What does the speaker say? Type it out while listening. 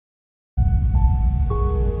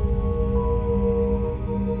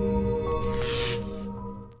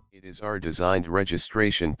is our designed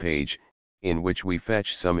registration page, in which we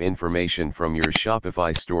fetch some information from your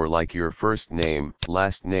Shopify store like your first name,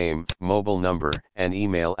 last name, mobile number, and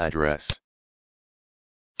email address.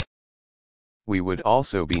 We would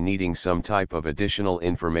also be needing some type of additional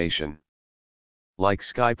information. Like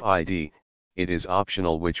Skype ID, it is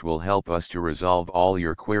optional, which will help us to resolve all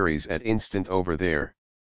your queries at instant over there.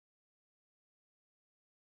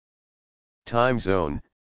 Time zone,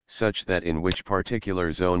 such that in which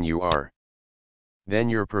particular zone you are. Then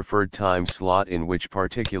your preferred time slot, in which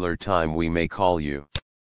particular time we may call you.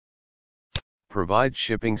 Provide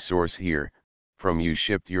shipping source here, from you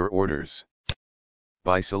shipped your orders.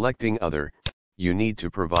 By selecting other, you need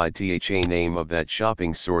to provide the name of that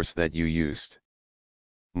shopping source that you used.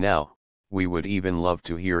 Now, we would even love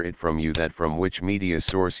to hear it from you, that from which media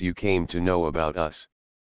source you came to know about us.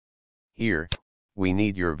 Here, we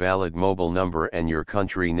need your valid mobile number and your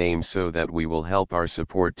country name so that we will help our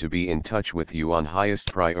support to be in touch with you on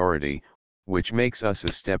highest priority, which makes us a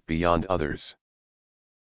step beyond others.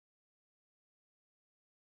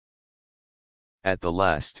 At the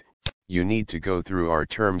last, you need to go through our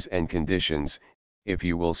terms and conditions. If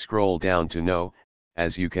you will scroll down to know,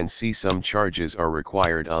 as you can see, some charges are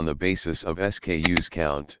required on the basis of SKUs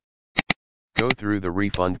count. Go through the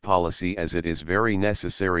refund policy, as it is very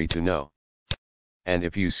necessary to know. And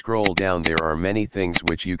if you scroll down, there are many things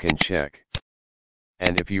which you can check.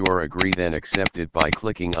 And if you are agree, then accept it by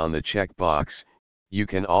clicking on the check box. You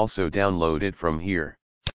can also download it from here.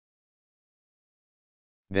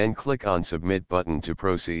 Then click on Submit button to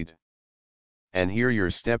proceed. And here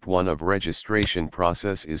your step 1 of registration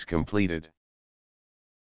process is completed.